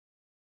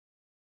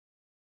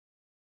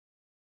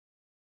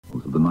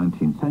of the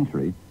 19th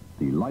century,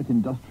 the light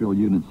industrial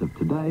units of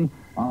today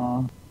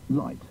are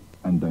light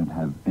and don't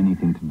have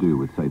anything to do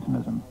with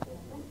Satanism.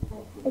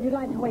 If you'd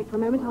like to wait for a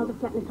moment, I'll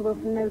just let Mr.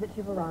 Wilson know that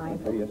you've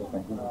arrived. Oh, yes,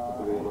 thank you.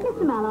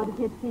 Mr. Mallard is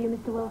here to see you,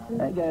 Mr.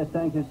 Wilson. Yes,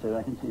 thank you, sir.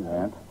 I can see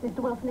that.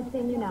 Mr. Wilson is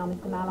seeing you now,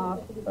 Mr. Mallard.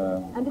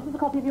 And this is a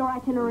copy of your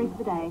itinerary for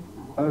the day.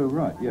 Oh,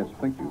 right, yes,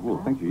 thank you. Well,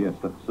 thank you, yes,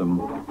 that's,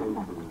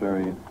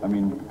 very... I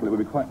mean, it would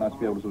be quite nice to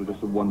be able to sort of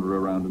just wander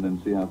around and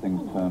then see how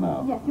things turn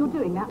out. Yes, you're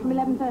doing that from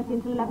 11:30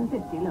 until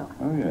 11:50, look.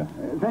 Oh, yeah.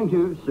 Thank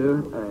you,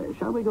 sir.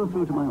 Shall we go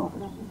through to my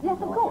office? Yes,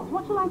 of course.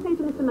 What shall I say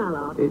to Mr.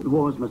 Mallard? It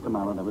was Mr.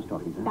 Mallard I was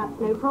talking to. That's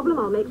no problem.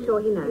 I'll make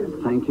sure he knows.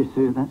 Thank you,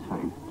 sir. That's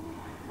fine.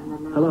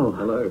 Hello.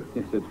 Hello.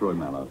 Yes, it's Roy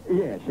Mallard.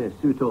 Yes,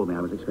 Sue told me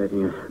I was expecting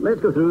you. Let's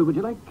go through. Would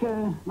you like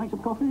some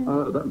coffee?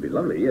 That would be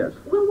lovely, yes.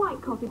 Will white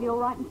coffee be all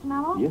right, Mr.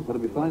 Mallard? Yes,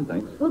 that'll be fine,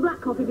 thanks. Will black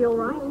coffee be all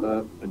right?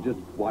 Just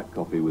white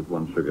coffee with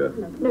 1 sugar.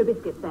 No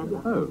biscuits, then.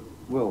 Oh,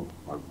 well,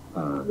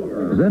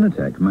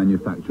 Zenotec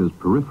manufactures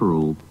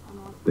peripheral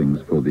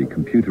things for the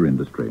computer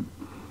industry.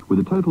 With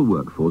a total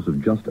workforce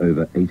of just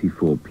over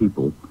 84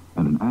 people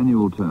and an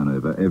annual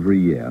turnover every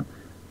year,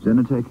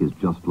 Zenotec is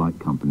just like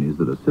companies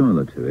that are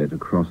similar to it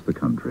across the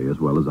country as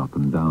well as up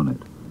and down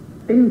it.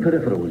 In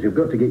peripherals, you've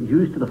got to get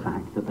used to the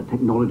fact that the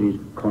technology is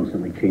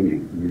constantly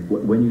changing.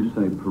 when you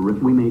say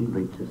peripheral... We make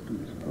great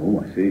systems. Oh,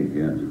 I see,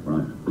 yes,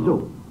 right.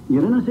 So,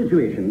 you're in a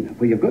situation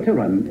where you've got to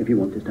run if you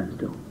want to stand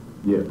still.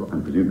 Yes,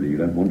 and presumably you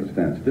don't want to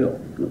stand still.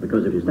 Well,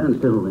 because if you stand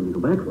still, then you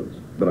go backwards.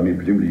 But, I mean,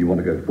 presumably you want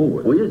to go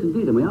forward. Oh, yes,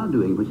 indeed, and we are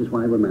doing, which is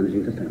why we're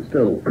managing to stand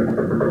still.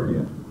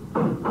 Yes.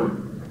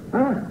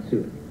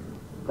 Sue.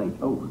 Thank you.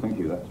 Oh, thank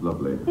you, that's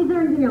lovely. Is there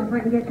anything else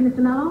I can get you, Mr.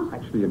 Mallard?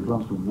 Actually, a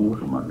glass of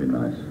water might be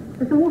nice.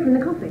 There's some water in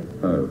the coffee.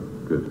 Oh,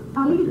 good.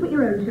 I'll leave you to put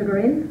your own sugar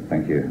in.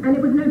 Thank you. And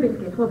it was no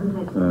biscuit, wasn't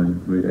it?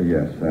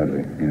 Yes,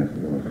 sadly, yes,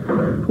 it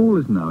was. Paul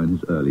is now in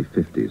his early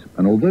 50s,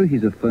 and although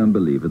he's a firm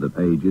believer that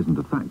age isn't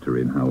a factor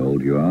in how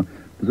old you are,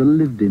 there's a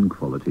lived-in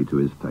quality to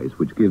his face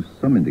which gives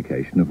some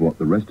indication of what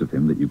the rest of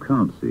him that you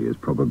can't see is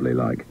probably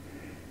like.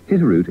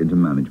 His route into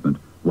management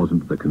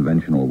wasn't the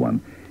conventional one.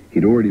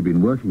 He'd already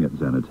been working at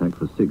Zenotec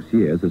for 6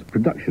 years as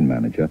production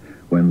manager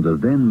when the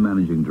then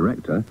managing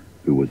director,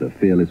 who was a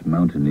fearless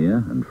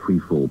mountaineer and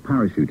free-fall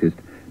parachutist,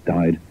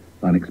 died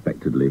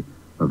unexpectedly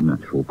of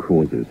natural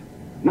causes.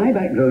 My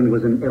background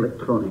was in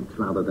electronics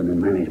rather than in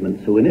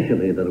management, so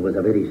initially there was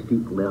a very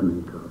steep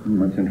learning curve.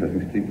 That's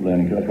interesting, steep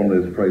learning. That's one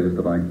of those phrases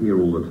that I hear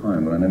all the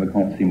time, but I never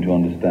quite seem to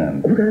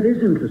understand. Oh, that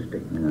is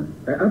interesting. Yeah.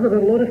 I've heard a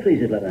lot of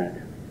phrases like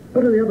that.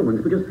 What are the other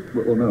ones? Because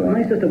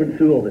my sister went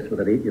through all this with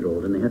her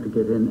 8-year-old, and they had to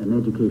get in an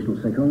educational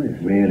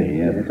psychologist. Really,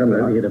 yes. It turned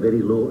out he had a very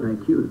low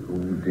IQ.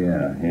 Oh,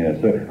 dear, yeah.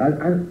 So,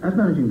 as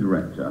managing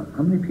director,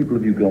 how many people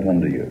have you got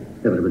under you?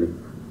 Everybody.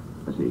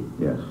 I see,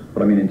 yes.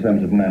 But I mean, in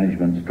terms of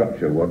management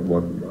structure, what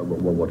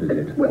is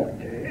it? Well,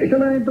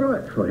 shall I draw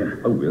it for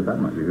you? Oh, well, that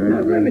might be very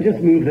Now, let me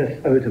just move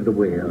this out of the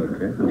way.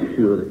 Okay. I'm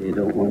sure that you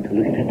don't want to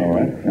look at it. All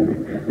right.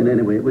 And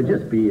anyway, it would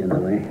just be in the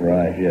way.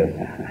 Right, yes.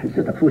 It's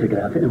just a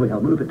photograph. Anyway,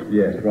 I'll move it.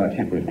 Yes, right.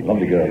 She's a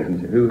lovely girl,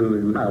 isn't she?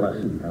 Who?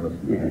 Alison.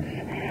 Alison. Yes.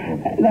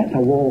 That's a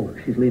wall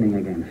she's leaning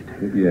against.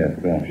 Yes,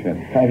 gosh, yes.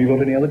 Have you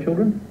got any other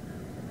children?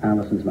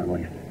 Alison's my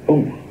wife.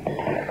 Oh.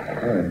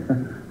 Sorry.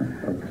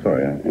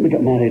 Sorry, We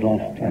got married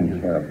last time.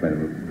 I'm sorry, I've made a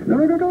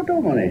No,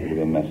 don't worry. bit of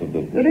a mess of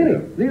this.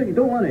 Really,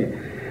 don't worry.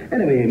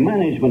 Anyway,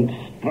 management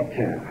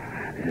structure.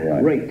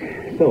 Right.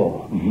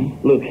 So,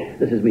 look,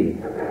 this is me.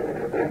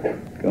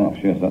 Gosh,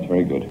 yes, that's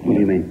very good. What do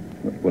you mean?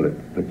 Well, it's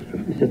just...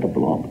 It's just a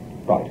blob.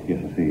 Right,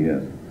 yes, I see,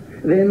 yes.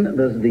 Then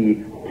there's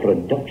the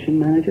production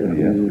manager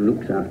Yes. who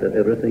looks after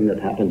everything that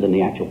happens in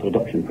the actual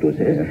production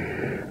process.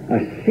 A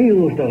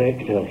sales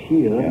director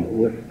here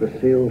with the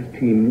sales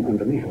team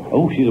underneath her.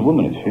 Oh, she's a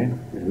woman, is she?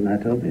 Isn't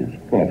that obvious?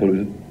 Well, I thought it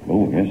was...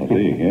 Oh, yes, I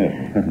see, yes.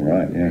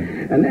 Right, yes.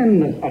 And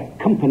then there's a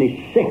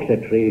company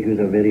secretary who's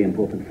a very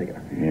important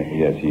figure.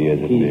 Yes, he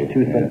is. He's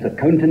 2/3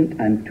 accountant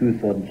and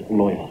 2/3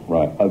 lawyer.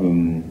 Right,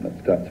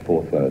 that's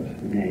 4/3.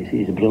 Yes,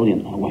 he's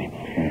brilliant that way.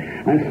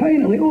 And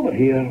finally, over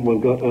here,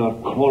 we've got our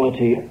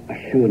quality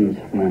assurance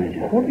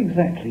manager. What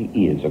exactly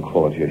is a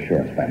quality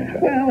assurance manager?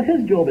 Well,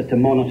 his job is to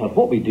monitor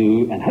what we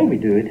do and how we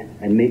do it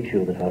and make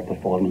sure that our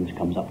performance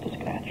comes up to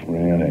scratch.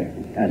 Really?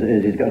 As it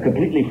is, he's got a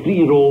completely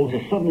free role to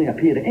suddenly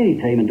appear at any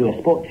time and do a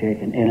spot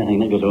check in anything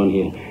that goes on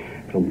here,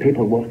 from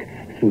paperwork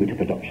through to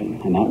production.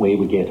 And that way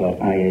we get our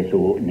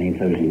ISO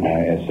 9000.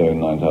 ISO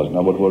 9000.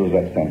 Now, what does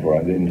that stand for?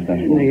 The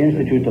International... The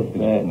Institute of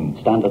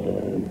Standard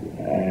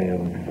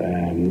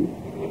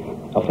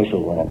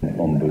Official... Well,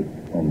 actually,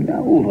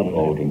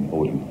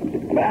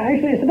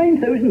 it's the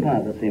 9000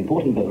 part that's the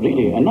important bit,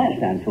 really, and that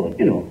stands for,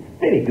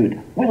 very good,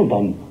 well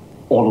done,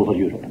 all over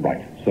Europe.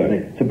 Right. So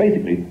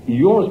basically,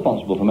 you're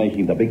responsible for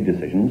making the big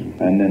decisions,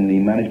 and then the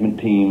management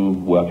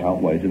team work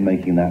out ways of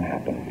making that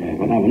happen.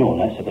 Well, now, no,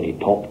 that's a very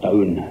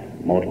top-down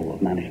model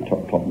of management.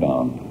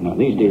 Top-down. Now,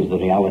 these days, the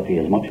reality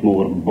is much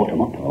more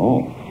bottom-up.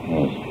 Oh,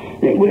 yes.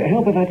 Would it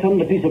help if I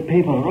turned a piece of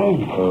paper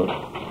around?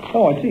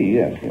 Oh, I see,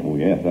 yes. Oh,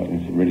 yes,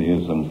 it really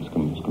is, it's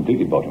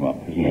completely bottom-up,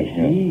 isn't it?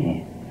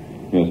 Yes.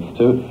 Yes.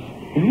 So,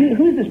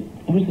 who is this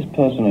Who's this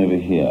person over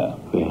here?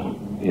 Yeah.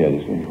 Yeah,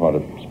 he's quite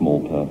a small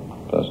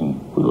person.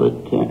 Well,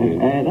 that's,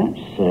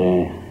 actually,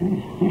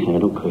 I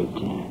don't quite,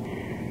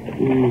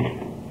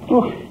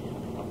 oh,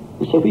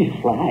 it's a wee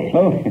fly.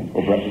 Oh,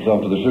 or perhaps it's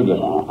after the sugar.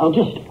 I'll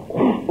just,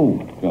 Oh,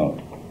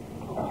 God.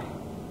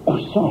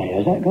 oh, sorry,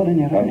 has that got in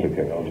your eye? That's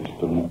okay, I'll just...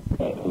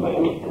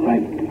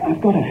 Right,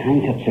 I've got a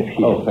handkerchief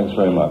here. Oh, thanks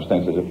very much.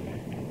 Thanks.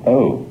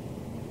 Oh.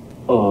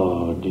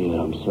 Oh, dear,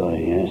 I'm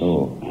sorry, yes.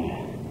 Oh.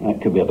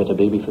 That could be a bit of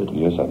baby food.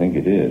 Yes, I think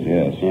it is,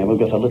 yes. Yeah, we've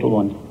got a little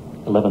one,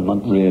 11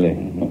 months. Really?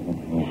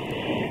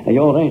 Are you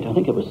all right? I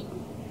think it was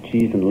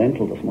cheese and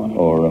lentil this morning.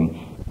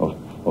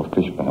 Or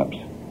fish, perhaps.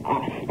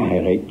 Aye,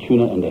 right,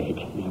 tuna and egg.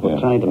 We've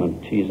tried them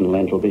on cheese and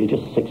lentil, but he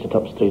just sicks it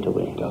up straight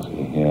away. Does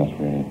he? Yes,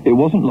 really. It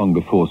wasn't long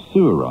before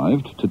Sue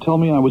arrived to tell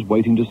me I was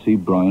waiting to see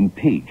Brian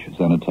Peach,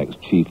 Zenotec's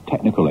chief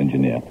technical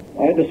engineer.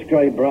 I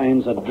describe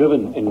Brian's a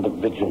driven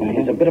individual.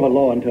 He's a bit of a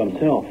law unto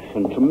himself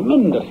and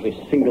tremendously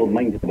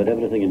single-minded about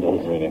everything he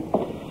does. Really?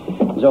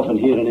 He's often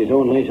here on his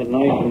own late at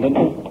night and then...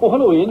 Oh,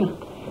 hello, Ian.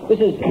 This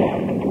is...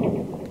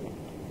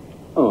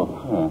 Oh.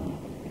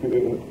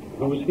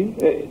 Who was he?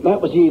 That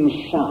was Ian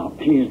Sharp.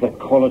 He's the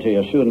quality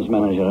assurance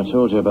manager I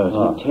told you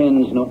about. He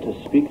tends not to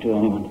speak to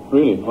anyone.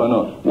 Really? Why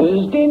not?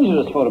 It's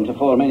dangerous for him to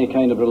form any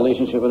kind of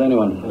relationship with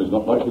anyone. He's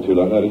not likely to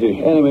like that, is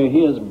he? Anyway,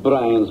 here's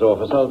Brian's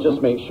office. I'll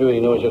just make sure he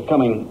knows you're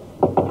coming.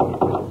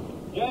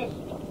 Yes?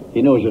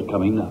 He knows you're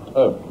coming now.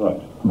 Oh,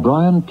 right.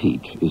 Brian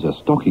Peach is a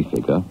stocky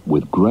figure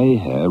with grey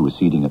hair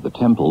receding at the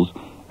temples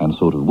and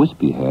sort of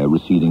wispy hair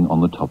receding on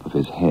the top of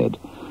his head.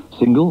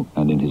 Single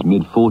and in his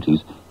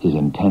mid-40s, his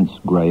intense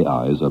grey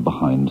eyes are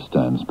behind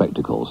stern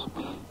spectacles.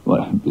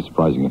 Well, it'd be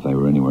surprising if they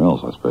were anywhere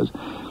else, I suppose.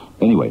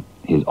 Anyway,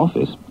 his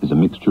office is a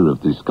mixture of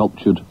the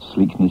sculptured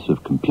sleekness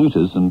of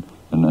computers and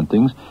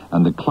things,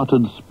 and the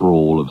cluttered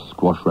sprawl of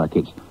squash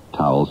rackets,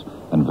 towels,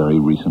 and very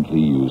recently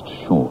used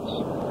shorts.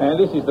 And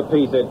this is the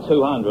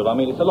PZ200. I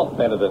mean, it's a lot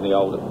better than the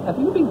old... Have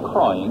you been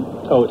crying?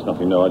 Oh, it's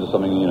nothing, no. I just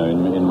something,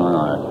 in my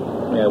eye.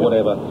 Yeah,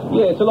 whatever.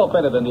 Yeah, it's a lot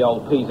better than the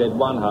old PZ100,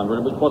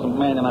 which wasn't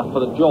man enough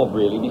for the job,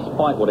 really,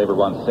 despite what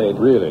everyone said.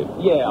 Really?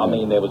 Yeah, I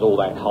mean, there was all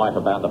that hype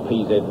about the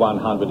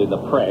PZ100 in the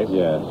press.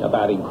 Yes.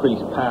 About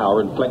increased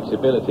power and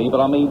flexibility,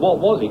 but I mean, what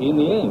was it in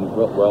the end?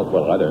 Well,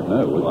 I don't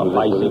know.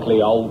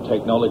 Basically old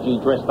technology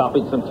dressed up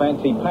in some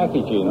fancy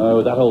packaging. Oh,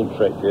 that old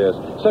trick, yes.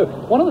 So,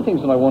 one of the things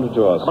that I wanted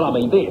to ask... Well, I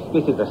mean,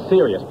 this is a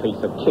serious piece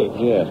of kit.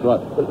 Yes,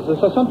 right.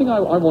 So something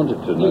I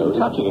wanted to know... You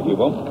can touch it if you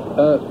want.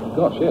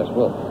 Gosh, yes,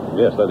 well...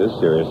 Yes, that is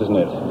serious, isn't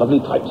it?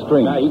 Lovely tight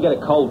strings. Now, you get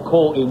a cold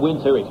court in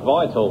winter, it's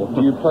vital.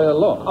 Do you play a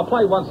lot? I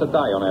play once a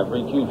day on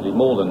average, usually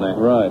more than that.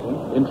 Right.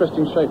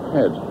 Interesting shaped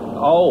head.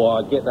 Oh,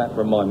 I get that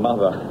from my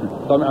mother.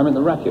 I mean the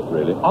racket,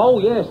 really.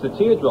 Oh, yes, the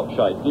teardrop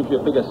shape gives you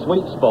a bigger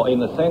sweet spot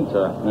in the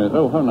centre. Yes.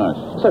 Oh, how nice.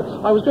 So,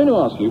 I was going to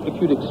ask you if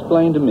you'd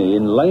explain to me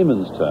in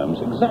layman's terms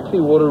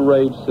exactly what a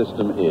RAID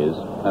system is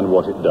and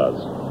what it does.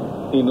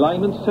 In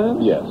layman's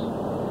terms? Yes.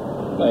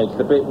 It's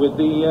the bit with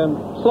the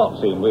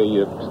slots in, where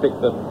you stick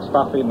the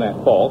stuff in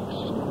that box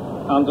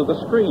under the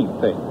screen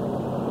thing.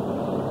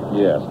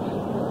 Yes.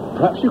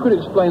 Perhaps you could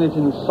explain it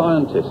in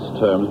scientist's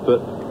terms,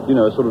 but,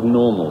 a sort of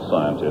normal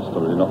scientist.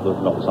 I mean, not that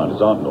scientists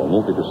aren't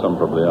normal, because some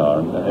probably are.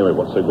 And anyway,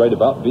 what's so great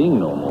about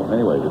being normal,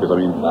 anyway? Because, I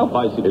mean... Well,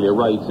 basically, a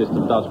RAID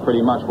system does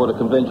pretty much what a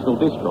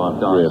conventional disk drive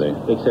does. Really?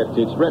 Except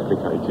it's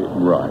replicated.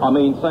 Right. I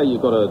mean, say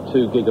you've got a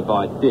 2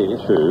 gigabyte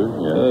disk. True,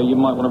 yeah. You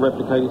might want to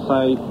replicate it,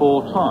 say,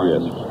 4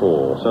 times. Yes,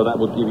 4. So that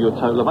would give you a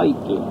total of 8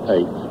 gigs.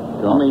 8.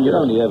 I mean, you'd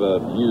only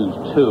ever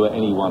use 2 at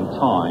any one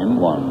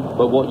time. 1.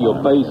 But what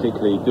you're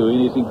basically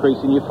doing is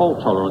increasing your fault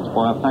tolerance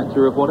by a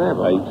factor of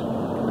whatever. 8.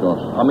 Gosh.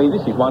 I mean,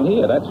 this is one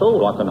here, that's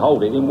all. I can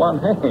hold it in one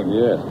hand.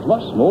 Yes, it's much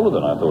smaller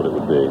than I thought it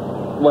would be.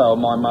 Well,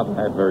 my mother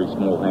had very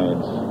small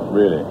hands.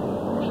 Really?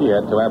 She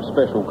had to have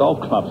special golf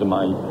clubs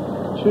made.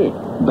 She?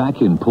 Back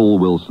in Paul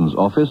Wilson's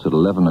office at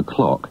 11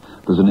 o'clock,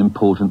 there's an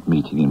important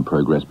meeting in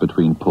progress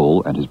between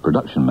Paul and his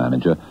production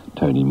manager,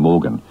 Tony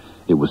Morgan.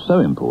 It was so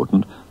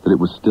important that it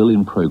was still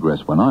in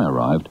progress when I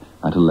arrived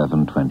at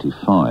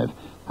 11:25,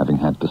 having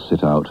had to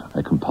sit out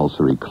a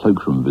compulsory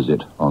cloakroom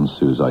visit on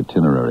Sue's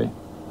itinerary.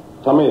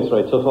 I mean, it's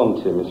very tough on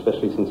Tim,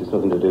 especially since it's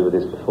nothing to do with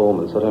his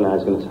performance. I don't know how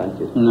he's going to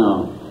take it.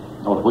 No.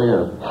 Not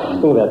where?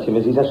 The thing about Tim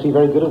is he's actually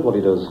very good at what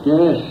he does.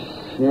 Yes,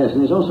 and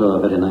he's also a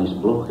very nice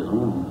bloke as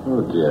well.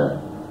 Oh,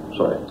 dear.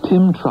 Sorry.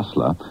 Tim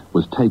Trussler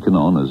was taken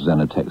on as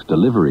Zenotec's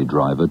delivery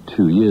driver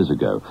 2 years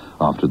ago,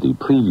 after the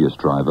previous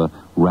driver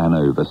ran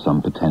over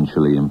some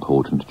potentially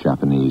important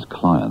Japanese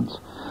clients.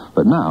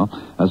 But now,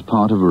 as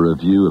part of a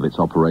review of its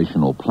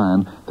operational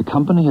plan, the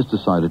company has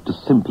decided to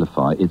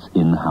simplify its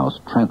in-house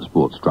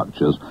transport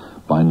structures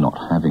by not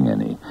having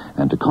any,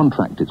 and to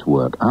contract its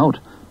work out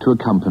to a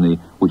company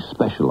which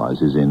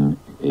specialises in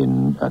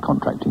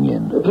contracting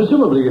in.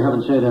 Presumably you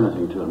haven't said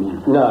anything to him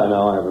yet. No,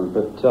 I haven't,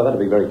 but I've had to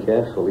be very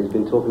careful. He's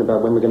been talking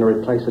about when we're going to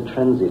replace a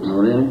transit. Oh,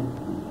 really?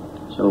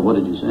 So what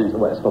did you say?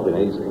 Well, it's not been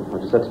easy. I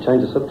just had to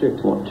change the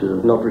subject. What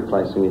to? Not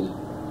replacing it.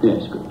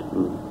 Yes, good.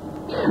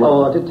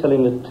 Oh, I did tell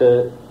him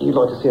that you'd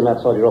like to see him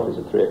outside your office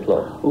at 3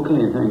 o'clock.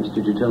 Okay, thanks.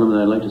 Did you tell him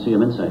that I'd like to see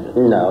him inside?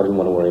 No, I didn't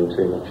want to worry him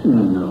too much.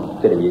 No.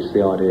 Get him used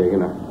to the idea, you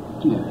know.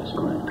 Yes,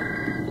 correct.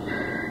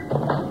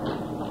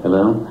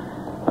 Hello?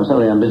 I'm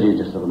sorry, I'm busy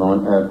just at the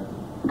moment.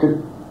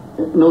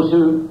 No,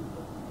 Sue,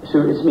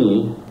 it's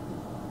me.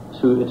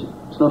 Sue,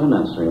 it's not an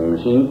answering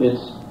machine.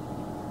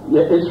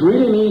 It's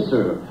really me,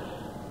 sir.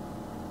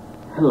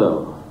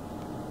 Hello.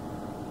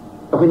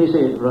 When you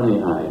say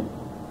runny eye,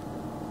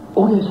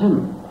 oh, there's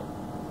him.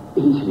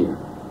 He's here.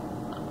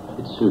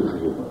 It's Sue for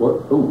you.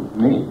 What? Oh,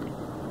 me?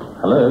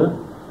 Hello?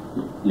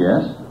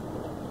 Yes?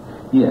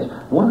 Yes.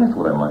 What I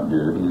thought I might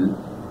do is...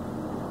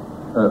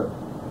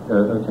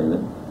 okay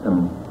then.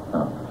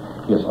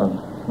 Yes,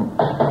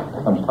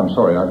 I'm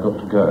sorry, I've got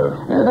to go.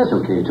 Yeah, that's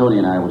okay. Tony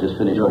and I will just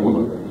finish.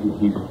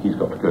 He's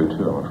got to go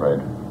too, I'm afraid.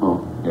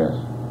 Oh. Yes.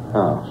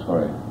 Oh.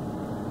 Sorry.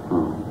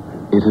 Oh.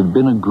 It had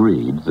been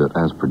agreed that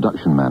as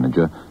production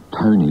manager,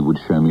 Tony would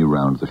show me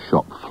round the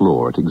shop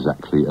floor at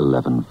exactly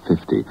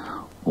 11:50,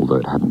 although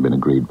it hadn't been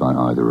agreed by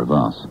either of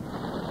us.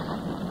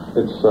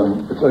 It's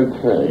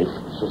okay.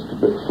 It's just a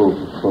bit full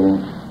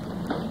from...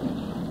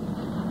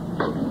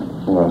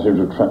 Well, I seem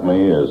to have trapped my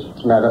ears.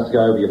 No, that's the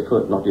guy over your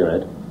foot, not your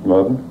head.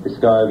 Pardon? This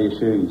guy over your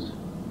shoes.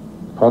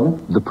 Pardon?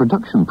 The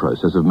production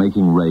process of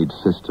making RAID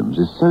systems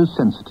is so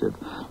sensitive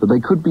that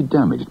they could be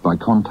damaged by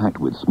contact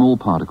with small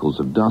particles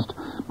of dust,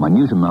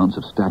 minute amounts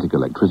of static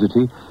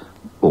electricity,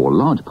 or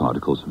large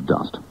particles of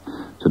dust.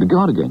 So to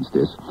guard against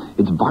this,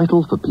 it's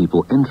vital for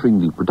people entering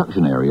the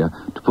production area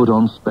to put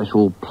on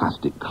special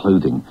plastic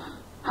clothing,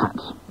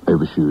 hats,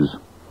 overshoes,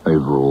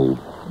 overall,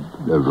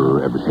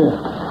 over everything.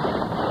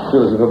 Yeah.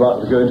 Feel as if I'm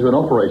about to go into an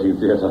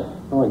operating theatre.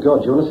 Oh, my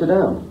God, do you want to sit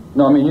down?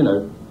 No, I mean, you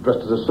know,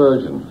 dressed as a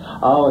surgeon.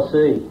 Oh, I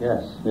see,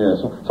 yes.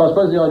 Yes. So I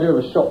suppose the idea of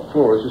a shop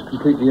floor is just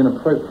completely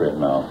inappropriate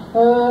now.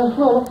 Well,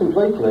 not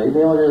completely.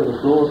 The idea of the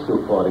floor is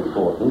still quite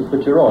important,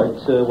 but you're right,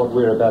 what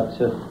we're about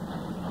to...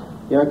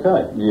 You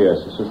okay?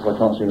 Yes, it's just I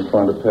can't seem to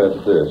find a pair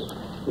to this.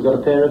 We've got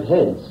a pair of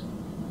heads.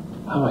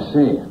 Oh, I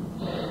see.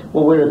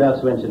 What we're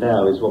about to enter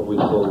now is what we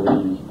call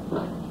the...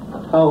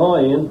 Oh,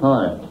 hi, Ian.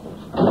 Hi.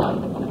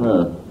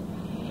 Oh.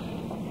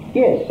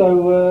 Yeah, so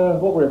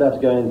what we're about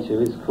to go into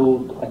is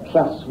called a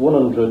Class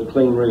 100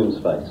 clean room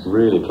space.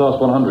 Really? Class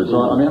 100? So,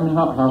 I mean,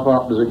 how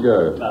far up does it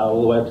go? All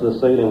the way up to the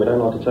ceiling. We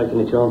don't like to take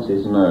any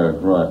chances. No,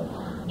 right.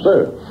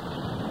 So,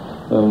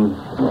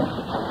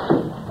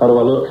 how do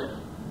I look?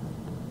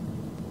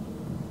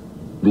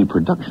 The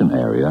production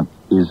area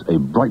is a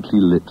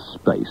brightly lit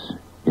space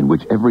in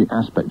which every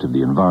aspect of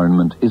the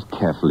environment is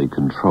carefully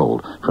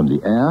controlled, from the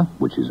air,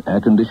 which is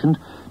air-conditioned,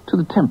 to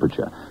the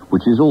temperature,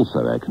 which is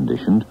also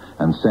air-conditioned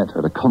and set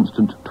at a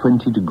constant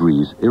 20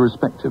 degrees,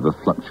 irrespective of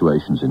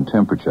fluctuations in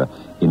temperature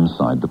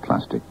inside the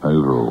plastic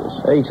overalls.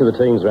 Each of the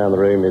teams around the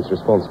room is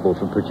responsible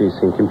for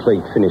producing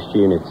complete finished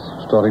units.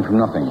 Starting from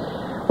nothing?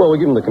 Well, we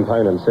give them the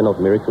components. They're not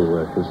miracle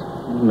workers.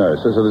 No,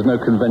 so there's no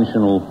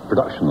conventional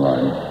production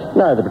line?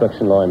 No, the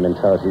production line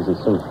mentality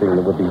isn't something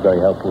that would be very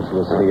helpful to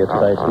us here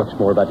today. It's much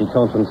more about you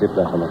can't unzip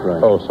that, I'm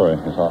afraid. Oh, sorry.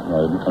 Yes, I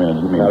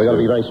didn't mean No, we've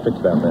got to be very strict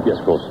about that. Yes,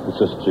 of course. It's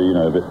just,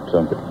 a bit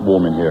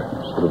warm in here.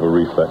 Sort of a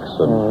reflex.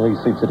 These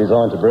suits are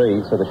designed to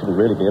breathe, so there shouldn't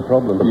really be a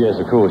problem. Yes,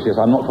 of course,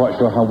 yes. I'm not quite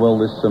sure how well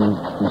this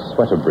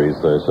sweater breathes,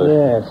 though, so...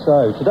 Yeah,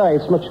 so today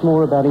it's much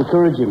more about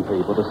encouraging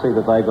people to see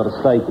that they've got a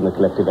stake in the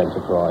collective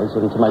enterprise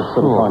and to make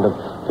some kind of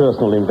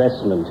personal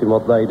investment in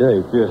what they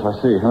do. Yes, I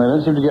see. And they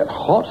don't seem to get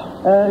hot.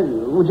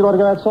 Would you like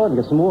to go outside and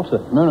get some water?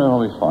 No,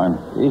 I'll be fine.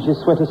 Is your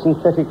sweater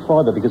synthetic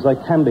fibre? Because they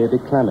can be a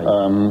bit clammy.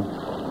 I'm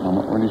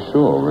not really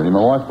sure, really.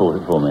 My wife bought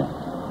it for me.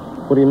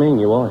 What do you mean,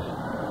 your wife?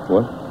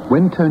 What?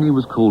 When Tony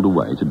was called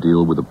away to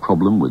deal with a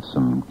problem with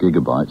some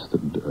gigabytes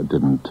that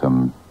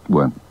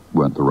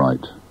weren't the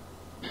right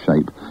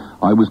shape,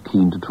 I was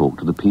keen to talk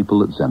to the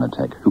people at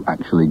Zenotec who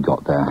actually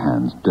got their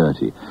hands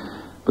dirty.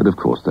 But of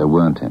course there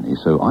weren't any,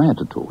 so I had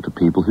to talk to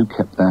people who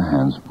kept their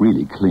hands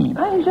really clean.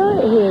 I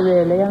enjoy it here,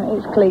 really.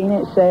 It's clean,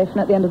 it's safe,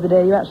 and at the end of the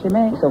day you actually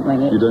make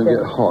something. You don't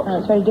get hot?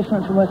 It's very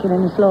different from working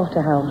in a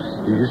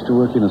slaughterhouse. You used to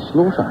work in a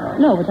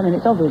slaughterhouse? No, but I mean,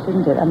 it's obvious,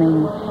 isn't it? I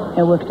mean,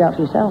 work it out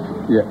for yourself.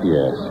 Yes,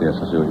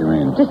 I see what you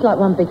mean. Just like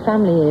one big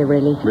family here,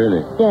 really.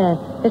 Really? Yeah.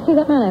 You see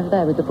that man over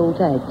there with the bald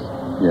heads?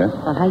 Yes.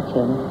 I hate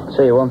him.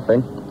 Tell you one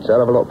thing, it's a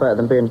hell of a lot better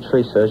than being a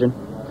tree surgeon.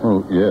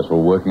 Oh, yes,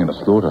 or working in a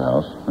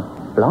slaughterhouse.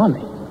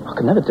 Blimey, I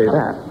could never do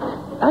that.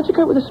 How'd you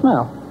cope with the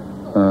smell?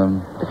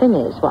 The thing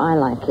is, what I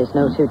like is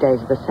no 2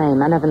 days are the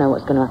same. I never know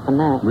what's going to happen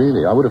next.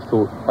 Really? I would have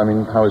thought,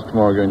 how is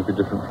tomorrow going to be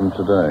different from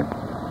today?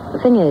 The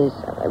thing is,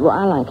 what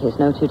I like is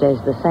no 2 days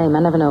are the same.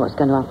 I never know what's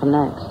going to happen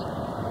next.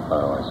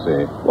 Oh, I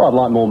see. Well, I'd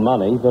like more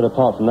money, but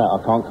apart from that,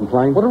 I can't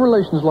complain. What are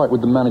relations like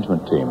with the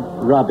management team?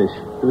 Rubbish.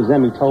 It was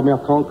them who told me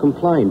I can't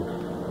complain.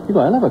 You've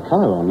got a hell of a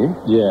colour on you.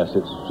 Yes,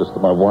 it's just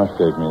that my wife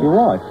gave me... Your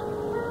wife?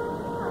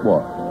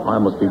 What? I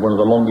must be one of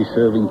the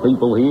longest-serving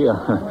people here.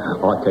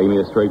 I came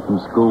here straight from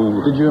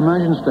school. Did you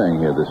imagine staying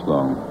here this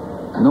long?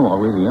 No, I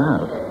really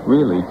have.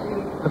 Really.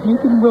 Have you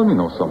been running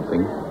or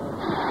something?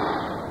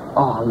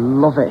 Oh, I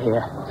love it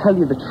here. Tell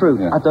you the truth,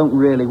 I don't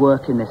really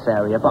work in this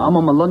area, but I'm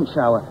on my lunch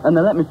hour, and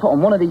they let me put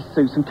on one of these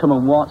suits and come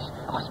and watch.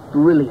 Oh, it's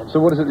brilliant. So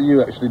what is it that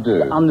you actually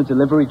do? I'm the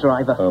delivery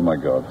driver. Oh, my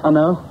God. I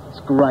know.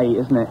 It's great,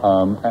 isn't it?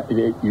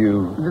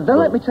 They'll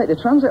let me take the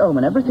transit home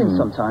and everything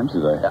sometimes. Do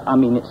they? I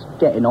mean, it's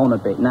getting on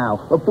a bit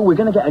now. But we're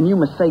going to get a new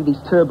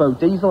Mercedes turbo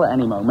diesel at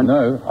any moment.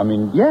 No, I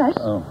mean... Yes.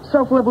 Oh.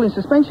 Self-leveling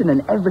suspension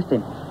and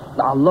everything.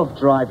 I love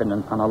driving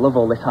and I love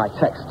all this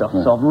high-tech stuff,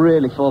 so I've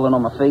really fallen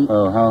on my feet.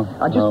 Oh, how?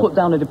 I just put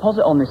down a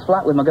deposit on this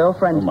flat with my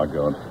girlfriend. Oh, my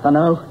God. I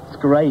know. It's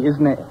great,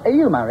 isn't it? Are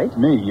you married?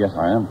 Me? Yes,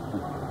 I am.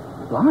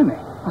 Blimey.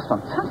 That's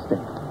fantastic.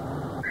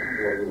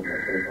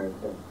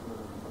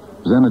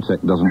 Zenotec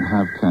doesn't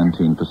have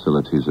canteen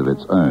facilities of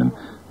its own.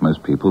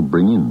 Most people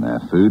bring in their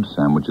food,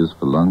 sandwiches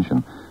for lunch,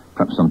 and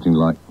perhaps something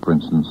like, for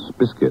instance,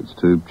 biscuits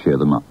to cheer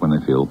them up when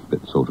they feel a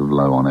bit sort of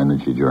low on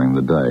energy during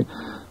the day.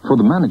 For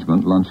the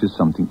management, lunch is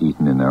something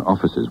eaten in their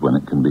offices when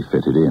it can be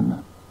fitted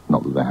in.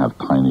 Not that they have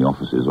tiny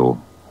offices or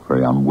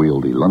very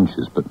unwieldy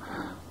lunches, but,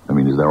 I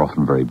mean, they're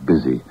often very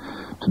busy.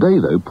 Today,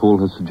 though, Paul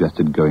has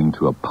suggested going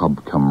to a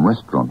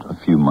pub-cum-restaurant a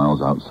few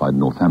miles outside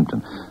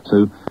Northampton.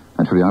 So,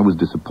 actually, I was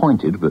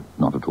disappointed, but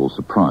not at all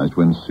surprised,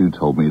 when Sue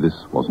told me this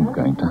wasn't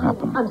going to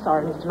happen. I'm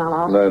sorry, Mr.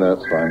 Mallard. No,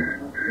 it's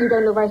fine. You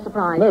don't look very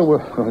surprised. No, well,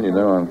 you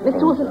know, I'm...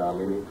 Mr. Wilson,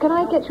 can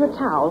I get you a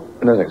towel?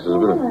 No, thanks. There's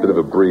a bit of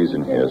a breeze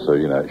in here, so,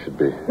 you know, it should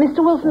be... Mr.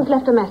 Wilson's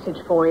left a message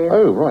for you.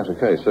 Oh, right,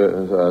 okay.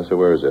 So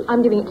where is it?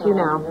 I'm giving it to you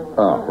now.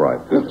 Ah,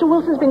 right, good. Mr.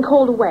 Wilson's been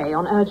called away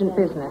on urgent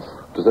business.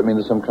 Does that mean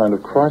there's some kind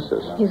of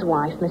crisis? His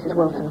wife, Mrs.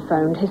 Wilson,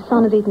 phoned. His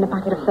son had eaten a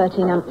packet of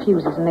 13-amp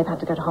fuses and they've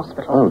had to go to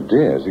hospital. Oh,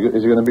 dear. Is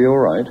he going to be all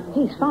right?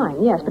 He's fine,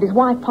 yes, but his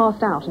wife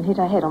passed out and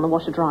hit her head on the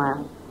washer-dryer.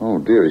 Oh,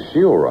 dear. Is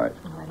she all right?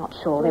 Not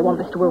sure. They want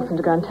Mr. Wilson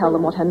to go and tell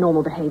them what her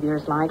normal behaviour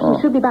is like.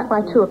 He should be back by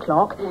 2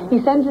 o'clock.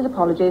 He sends his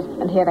apologies,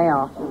 and here they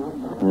are.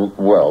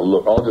 Well,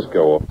 look, I'll just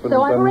go off.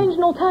 So I've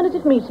arranged an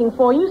alternative meeting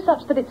for you,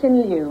 such that it's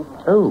in lieu.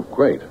 Oh,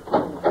 great.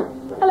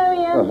 Hello,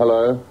 Ian.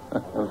 Hello.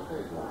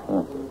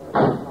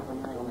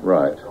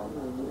 Right.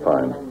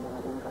 Fine.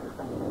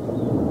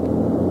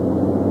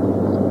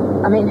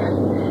 I mean,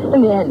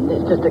 in the end,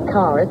 it's just a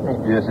car, isn't it?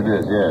 Yes, it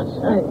is, yes.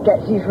 It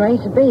gets you from A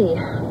to B.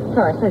 So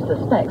I suppose the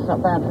specs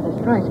not bad for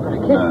this price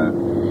bracket. No.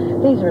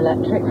 These are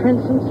electric, for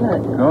instance,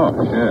 look.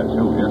 Gosh, yes.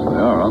 Oh, yes, they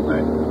are, aren't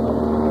they?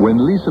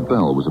 When Lisa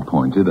Bell was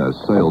appointed as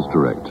sales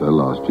director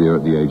last year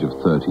at the age of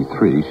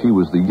 33, she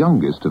was the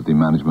youngest of the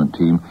management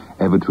team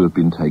ever to have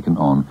been taken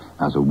on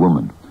as a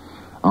woman.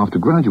 After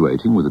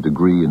graduating with a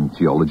degree in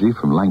theology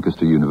from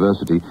Lancaster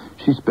University,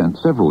 she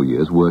spent several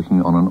years working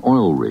on an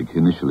oil rig,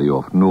 initially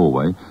off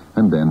Norway,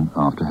 and then,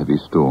 after heavy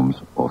storms,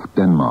 off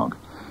Denmark.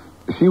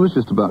 She was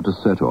just about to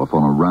set off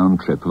on a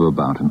round trip of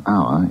about an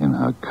hour in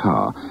her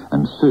car,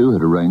 and Sue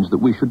had arranged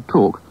that we should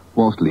talk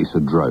whilst Lisa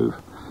drove.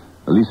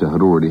 Lisa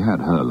had already had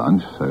her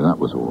lunch, so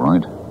that was all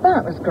right.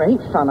 That was great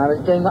fun. I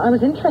was doing what I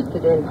was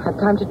interested in. Had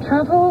time to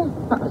travel.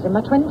 That was in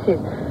my 20s.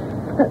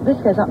 Look, this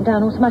goes up and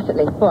down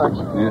automatically. Watch.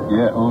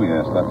 Yeah, oh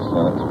yes, that's...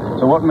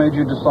 So what made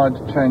you decide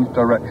to change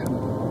direction?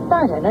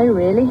 I don't know,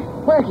 really.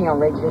 Working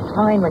on rigs is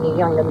fine when you're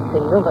young and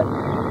single, but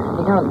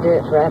you can't do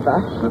it forever.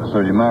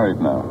 So you're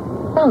married now?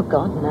 Oh,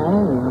 God,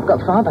 no. I've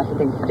got far better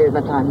things to do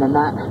with my time than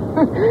that.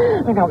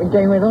 I can't be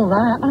doing with all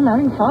that. I'm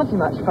having far too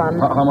much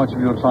fun. How much of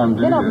your time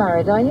do you... You're not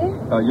married, are you?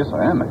 Yes,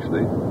 I am,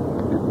 actually.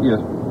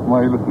 Yes. Why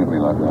are you looking at me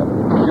like that?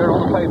 You're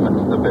on the pavement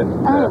a bit.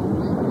 Oh,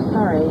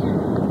 sorry.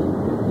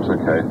 It's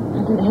okay.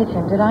 I didn't hit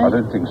him, did I? I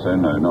don't think so,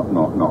 no.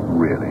 Not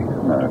really,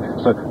 no.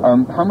 So,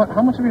 how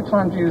much of your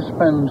time do you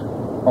spend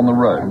on the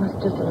road? I must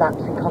just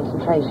lapse in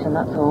concentration,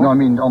 that's all. No, I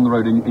mean on the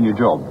road in your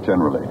job,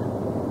 generally.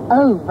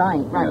 Oh,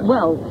 right. Yes.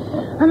 Well,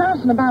 I'm out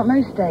and about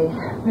most days.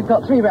 We've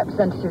got 3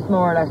 representatives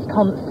more or less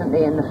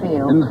constantly in the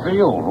field. In the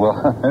field? Well,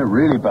 they're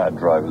really bad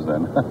drivers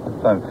then.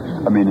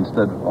 I mean,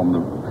 instead on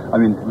the... I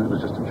mean, it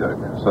was just a joke.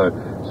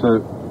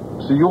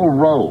 So your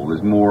role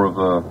is more of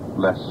a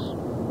less...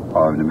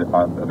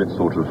 a bit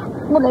sort of...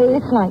 Well,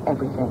 it's like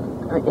everything.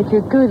 I mean, if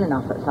you're good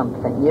enough at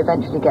something, you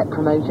eventually get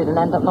promoted and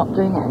end up not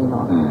doing it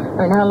anymore.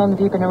 I mean, how long have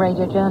you been a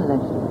radio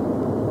journalist?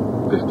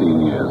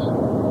 15 years.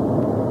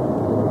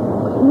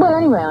 Well,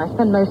 anyway, I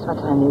spend most of my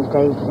time these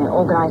days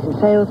organising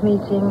sales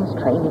meetings,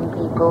 training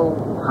people,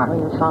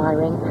 hiring and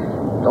firing,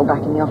 all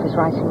back in the office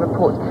writing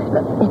reports.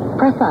 Look,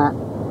 press that.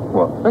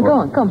 What? Well,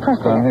 go on,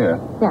 press it. Down here?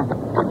 Yeah.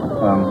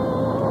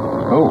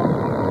 Oh.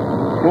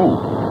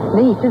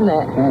 Neat, isn't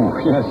it? Oh,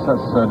 yes,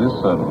 that is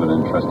sort of an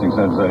interesting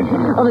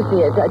sensation.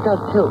 Obviously, it does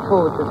tilt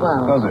forwards as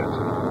well. Does it?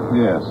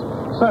 Yes.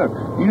 So,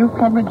 you've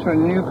come into a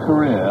new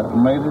career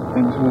and made it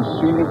into a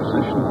senior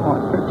position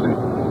quite quickly.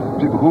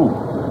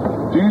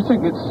 Do you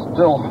think it's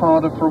still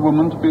harder for a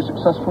woman to be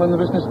successful in the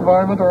business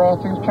environment, or are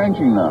things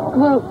changing now?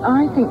 Well,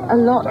 I think a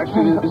lot...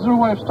 Actually, is there a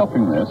way of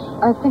stopping this?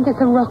 I think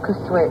it's a rocker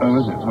switch. Oh,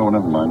 is it? Oh,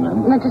 never mind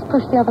then. No, just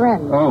push the other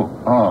end.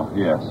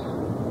 Yes.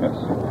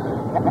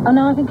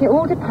 And I think it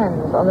all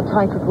depends on the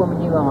type of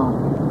woman you are.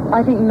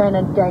 I think men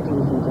are dead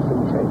easy to see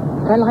through.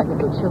 They're like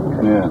little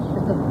children. Yes.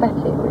 It's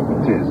pathetic, really.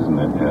 It is,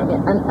 isn't it? Yes.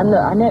 Yeah, and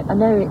look, I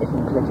know it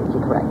isn't politically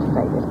correct to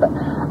say this, but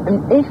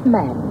if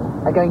men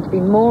are going to be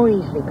more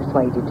easily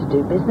persuaded to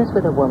do business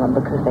with a woman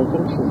because they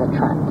think she's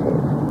attractive,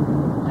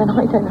 then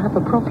I don't have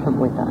a problem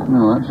with that.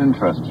 No, that's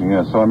interesting,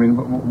 yes. So, I mean,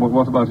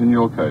 what about in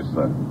your case,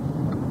 though?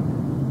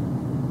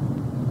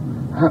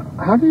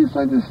 How do you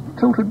say this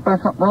tilted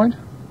back upright?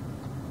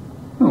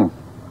 Oh.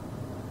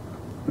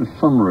 The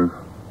sunroof.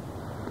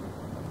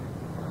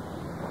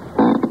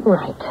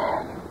 Right.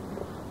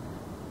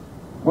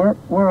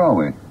 Where are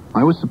we?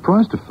 I was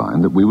surprised to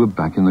find that we were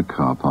back in the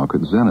car park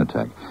at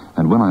Zenotec,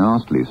 and when I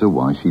asked Lisa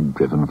why she'd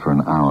driven for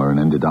an hour and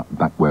ended up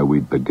back where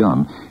we'd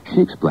begun, she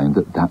explained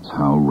that that's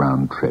how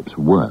round trips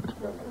worked.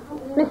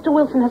 Mr.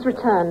 Wilson has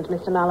returned,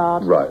 Mr.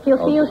 Mallard. Right.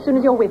 He'll see you as soon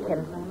as you're with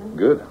him.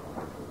 Good.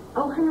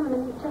 Oh, hang on a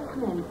minute. Just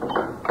come in.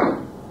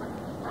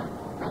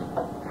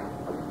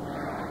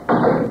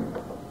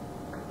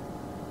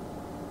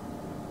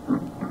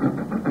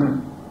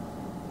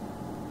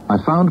 I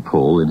found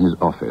Paul in his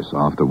office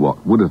after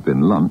what would have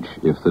been lunch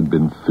if there'd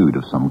been food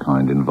of some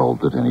kind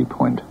involved at any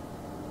point.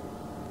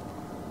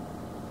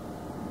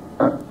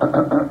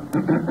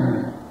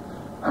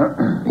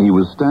 He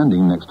was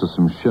standing next to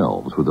some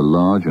shelves with a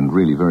large and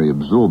really very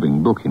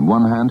absorbing book in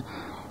one hand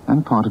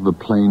and part of a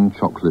plain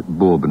chocolate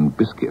bourbon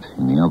biscuit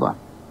in the other.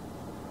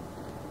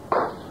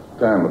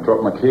 Damn, I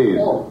dropped my keys.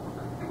 Oh,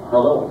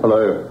 hello.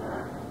 Hello.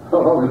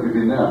 How long have you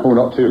been there? Oh,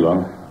 not too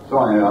long.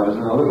 Sorry, I was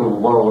in a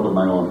little world of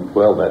my own.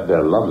 Well,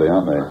 they're lovely,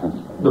 aren't they?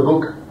 The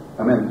book.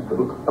 I meant the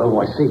book.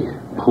 Oh, I see.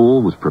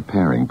 Paul was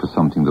preparing for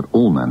something that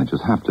all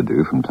managers have to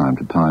do from time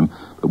to time,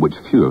 but which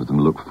few of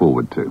them look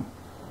forward to.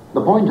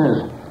 The point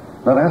is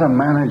that as a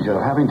manager,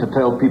 having to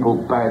tell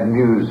people bad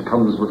news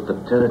comes with the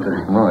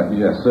territory. Right,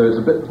 yes. So it's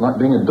a bit like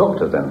being a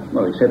doctor, then.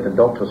 Well, except the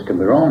doctors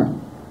can be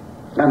wrong.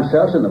 I'm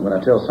certain that when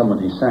I tell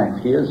someone he's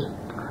sacked, he is.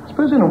 I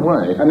suppose in a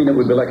way... I mean, it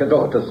would be like a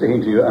doctor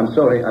saying to you, I'm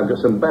sorry, I've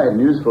got some bad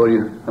news for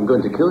you. I'm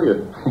going to kill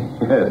you.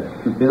 Yes.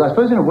 I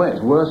suppose in a way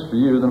it's worse for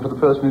you than for the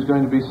person who's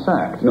going to be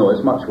sacked. No,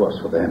 it's much worse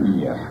for them.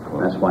 Yes, of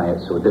course. That's why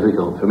it's so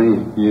difficult for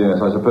me.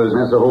 Yes, I suppose...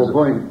 That's the whole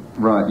point.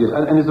 Right, yes.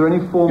 And is there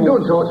any form You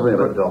don't talk to me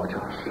about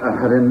doctors.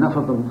 I've had enough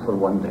of them for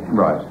one day.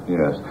 Right,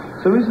 yes.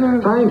 So is there...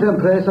 Trying to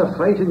impress a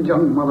frightened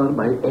young mother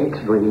by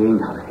X-raying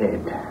her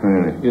head.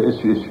 Really? Is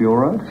she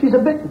all right? She's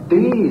a bit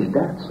dazed,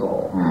 that's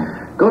all.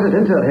 Got it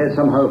into her head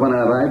somehow when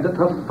I arrived that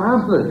her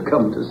father had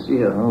come to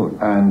see her. Oh,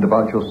 and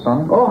about your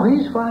son? Oh,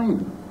 he's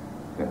fine.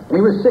 Yeah.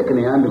 He was sick in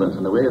the ambulance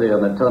on the way there,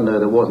 and it turned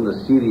out it wasn't as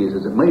serious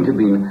as it might have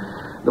been.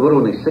 There were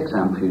only 6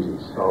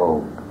 amputees.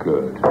 Oh,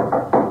 good.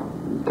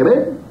 Come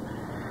in.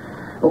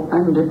 Oh,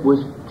 and it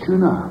was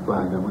tuna,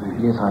 by the way.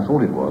 Yes, I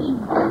thought it was.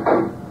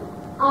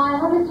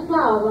 I have Mr.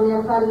 Flowers on the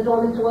other side of the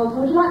door, Mr.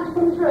 Wilson. Would you like to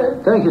put him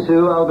through? Thank you,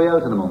 Sue. I'll be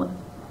out in a moment.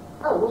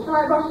 Oh, well, shall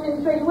I rush him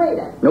in straight away,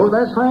 then? No,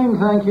 that's fine.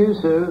 Thank you,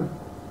 Sue.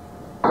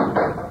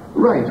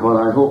 Right, well,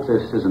 I hope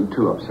this isn't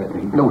too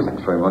upsetting. No,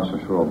 thanks very much.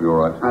 I'm sure I'll be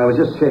all right. I was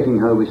just checking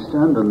how we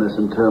stand on this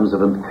in terms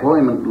of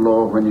employment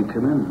law when you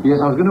come in.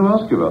 Yes, I was going to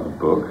ask you about the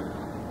book.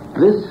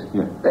 This?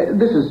 Yeah.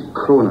 This is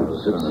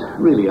Kroner's. It's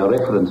really a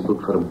reference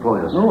book for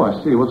employers. Oh, I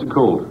see. What's it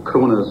called?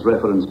 Kroner's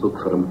reference book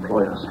for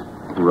employers.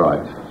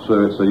 Right.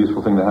 So it's a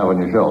useful thing to have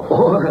on your shelf.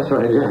 Oh, that's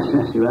right,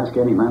 yes. You ask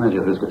any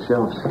manager who's got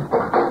shelves.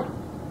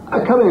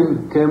 Come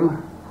in, Tim.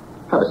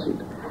 Have a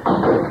seat.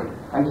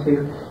 Thank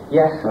you.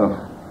 Yes.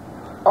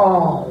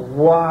 Oh,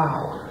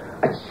 wow.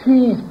 A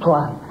cheese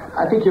plant.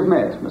 I think you've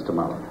met Mr.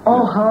 Mallard.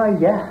 Oh, hi,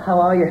 yeah. How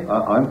are you?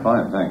 I'm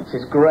fine, thanks.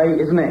 It's great,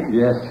 isn't it?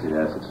 Yes,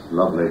 it's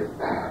lovely.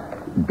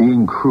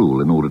 Being cruel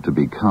in order to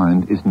be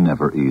kind is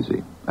never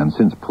easy, and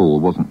since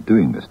Paul wasn't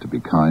doing this to be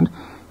kind,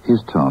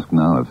 his task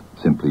now of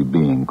simply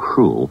being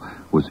cruel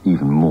was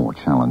even more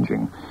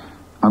challenging.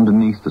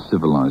 Underneath the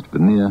civilized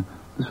veneer,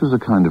 this was a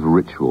kind of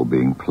ritual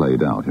being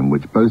played out in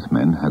which both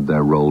men had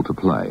their role to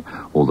play,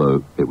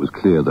 although it was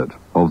clear that,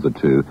 of the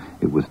two,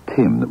 it was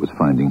Tim that was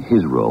finding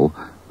his role,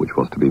 which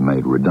was to be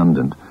made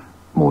redundant,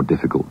 more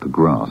difficult to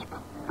grasp.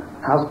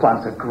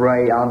 Houseplants are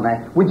great, aren't they?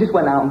 We just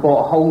went out and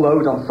bought a whole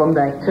load on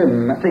Sunday.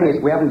 The thing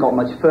is, we haven't got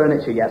much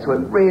furniture yet, so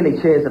it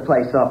really cheers the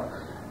place up.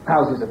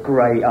 Houses are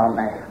great, aren't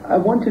they? I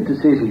wanted to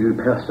say to you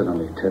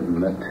personally, Tim,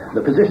 that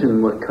the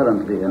position we're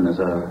currently in is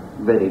a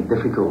very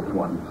difficult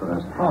one for us.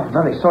 Oh,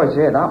 very sorry to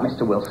hear that,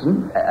 Mr.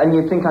 Wilson. And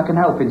you think I can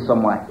help in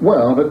some way?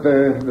 Well, but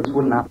This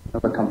wouldn't happen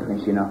in other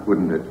companies, you know.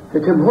 Wouldn't it?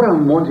 Tim, what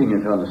I'm wanting you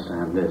to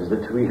understand is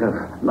that we have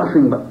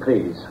nothing but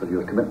praise for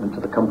your commitment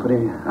to the company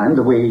and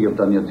the way you've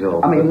done your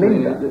job. I mean,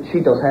 Linda,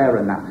 she does hair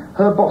and that.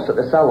 Her boss at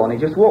the salon, he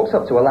just walks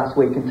up to her last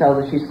week and tells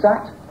her she's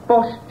sacked.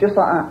 Bosh, just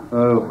like that.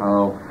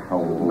 Oh.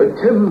 But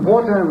Tim,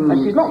 what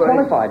And she's not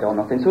qualified or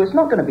nothing, so it's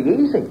not going to be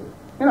easy.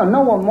 You know,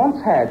 no one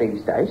wants hair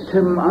these days.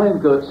 Tim,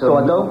 I've got some... So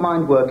I don't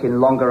mind working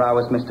longer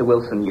hours, Mr.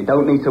 Wilson. You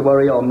don't need to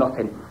worry or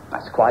nothing.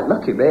 That's quite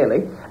lucky,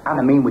 really. And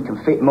I mean, we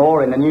can fit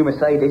more in the new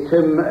Mercedes.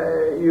 Tim,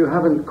 you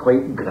haven't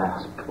quite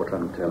grasped what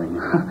I'm telling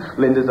you.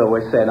 Linda's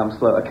always said I'm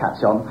slow to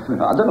catch on.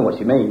 I don't know what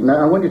she means.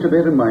 Now, I want you to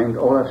bear in mind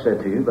all I've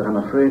said to you, but I'm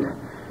afraid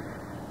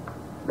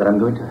that I'm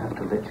going to have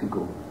to let you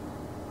go.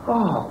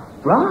 Oh,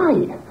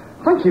 right.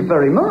 Thank you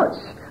very much.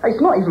 It's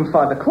not even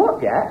 5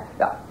 o'clock yet.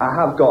 I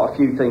have got a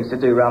few things to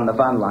do around the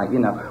van, like, you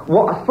know.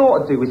 What I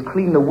thought I'd do is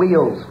clean the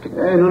wheels.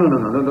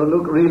 No,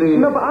 look, really...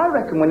 No, but I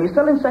reckon when you're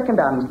selling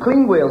second-hand,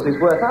 clean wheels is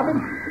worth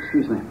having.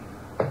 Excuse me.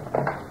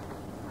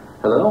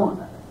 Hello?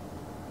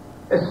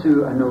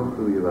 Sue, I know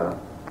who you are.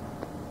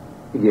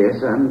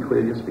 Yes, and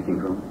where you're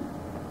speaking from.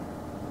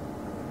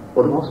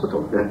 Oh, the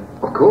hospital?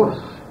 Of course.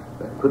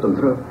 Put them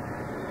through.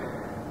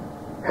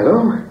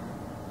 Hello?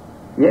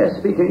 Yes,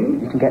 speaking.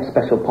 You can get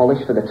special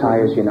polish for the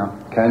tyres, you know.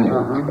 Can you?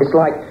 It's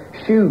like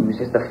shoes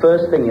is the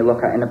first thing you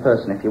look at in a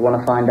person if you want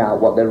to find out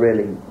what they're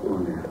really...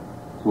 Oh, dear.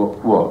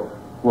 What?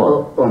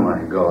 Oh,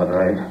 my God,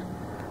 I'd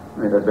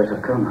better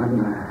come.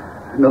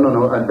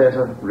 No, I'd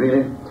better,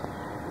 really.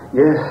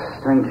 Yes,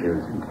 thank you.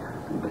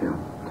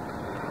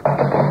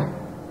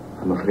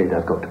 I'm afraid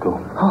I've got to go.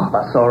 Oh,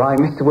 that's all right,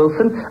 Mr.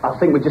 Wilson. I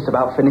think we're just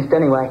about finished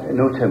anyway.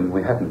 No, Tim,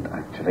 we haven't,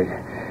 actually.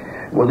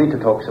 We'll need to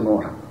talk some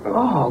more.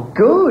 Oh,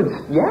 good.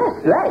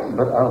 Yes, let's.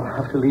 But I'll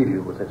have to leave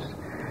you with this.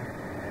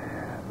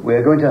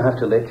 We're going to have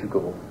to let you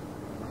go.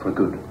 For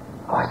good.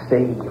 Oh, I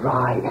see.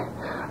 Right.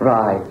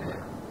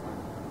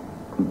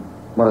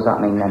 What does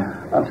that mean, then?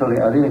 I'm sorry,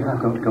 I really have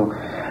got to go.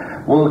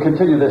 We'll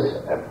continue this.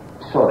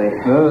 Sorry.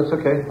 No, that's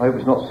okay. I hope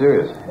it's not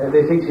serious.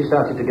 They think she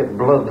started to get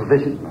blood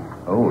vision.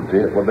 Oh,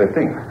 dear. What do they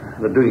think?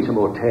 They're doing some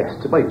more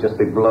tests. It might just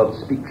be blood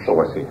speech. Oh,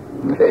 I see.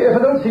 If I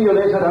don't see you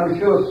later, I'm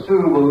sure Sue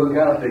will look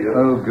after you.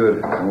 Oh, good.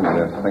 Oh,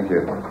 yes. Thank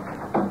you.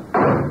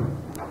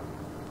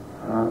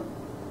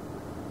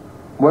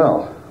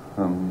 Well,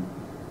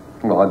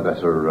 I'd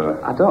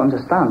better... I don't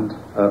understand.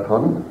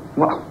 Pardon?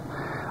 Well,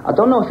 I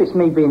don't know if it's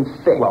me being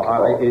thick. Well,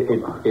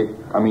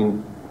 I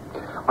mean,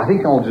 I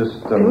think I'll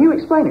just... Can you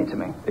explain it to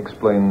me?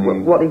 Explain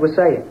the... What he was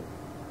saying?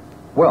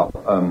 Well,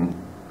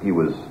 he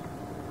was...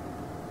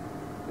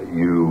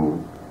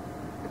 You...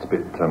 It's a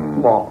bit,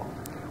 What?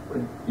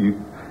 You...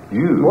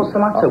 What's the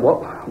matter?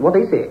 What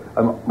is it?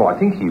 Well, I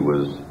think he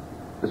was...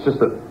 It's just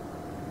that...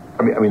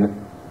 I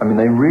mean,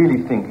 they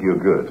really think you're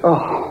good.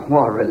 Oh,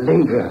 what a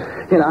relief.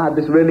 Yeah. You know, I had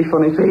this really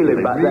funny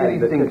feeling back then. They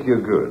really think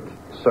you're good.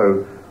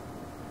 So...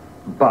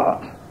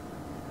 But...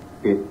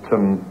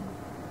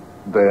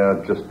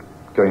 They're just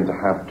going to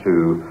have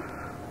to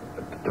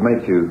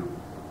make you...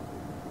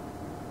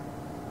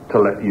 To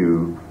let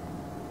you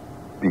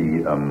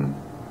be,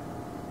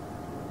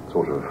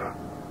 sort of...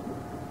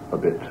 a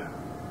bit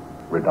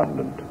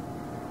redundant,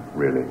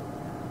 really.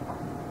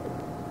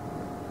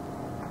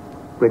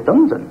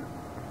 Redundant?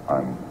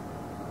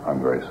 I'm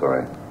very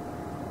sorry.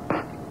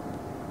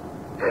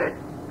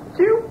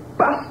 You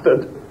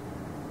bastard!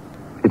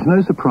 It's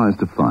no surprise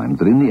to find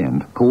that in the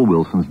end, Paul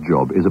Wilson's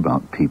job is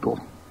about people,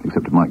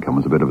 except it might come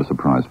as a bit of a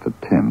surprise for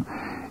Tim.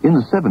 In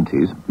the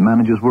 70s,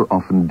 managers were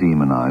often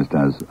demonized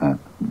as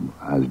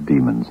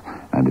demons,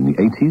 and in the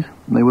 80s,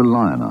 they were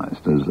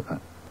lionized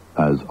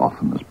as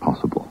often as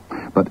possible.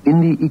 But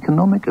in the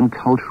economic and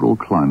cultural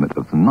climate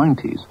of the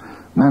 90s,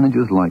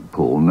 managers like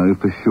Paul know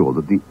for sure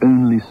that the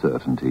only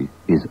certainty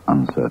is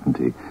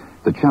uncertainty.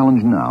 The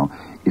challenge now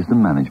is the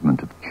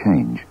management of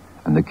change,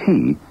 and the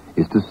key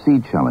is to see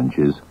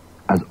challenges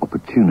as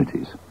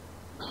opportunities,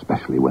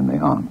 especially when they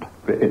aren't.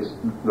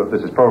 Look,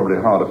 this is probably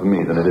harder for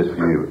me than it is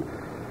for you.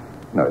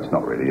 No, it's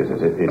not really, is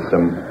it?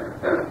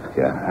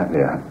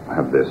 Yeah,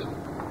 have this.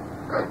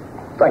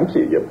 Thank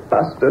you, you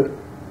bastard.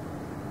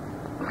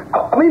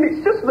 I mean,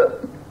 it's just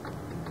that...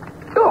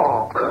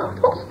 Oh,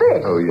 what's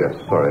this? Oh, yes,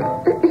 sorry.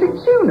 Is it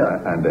tuna?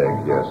 And egg,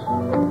 yes.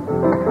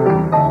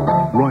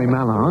 Roy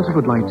Mallard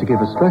would like to give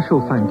a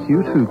special thank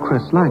you to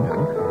Chris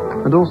Langham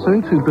and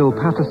also to Bill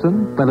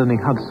Patterson, Melanie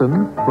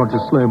Hudson, Roger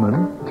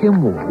Sloman,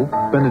 Kim Wall,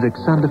 Benedict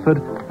Sandiford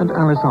and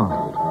Alice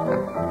Arnold.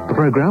 The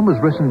programme was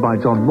written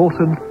by John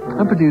Morton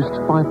and produced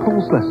by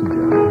Paul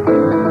Schlesinger.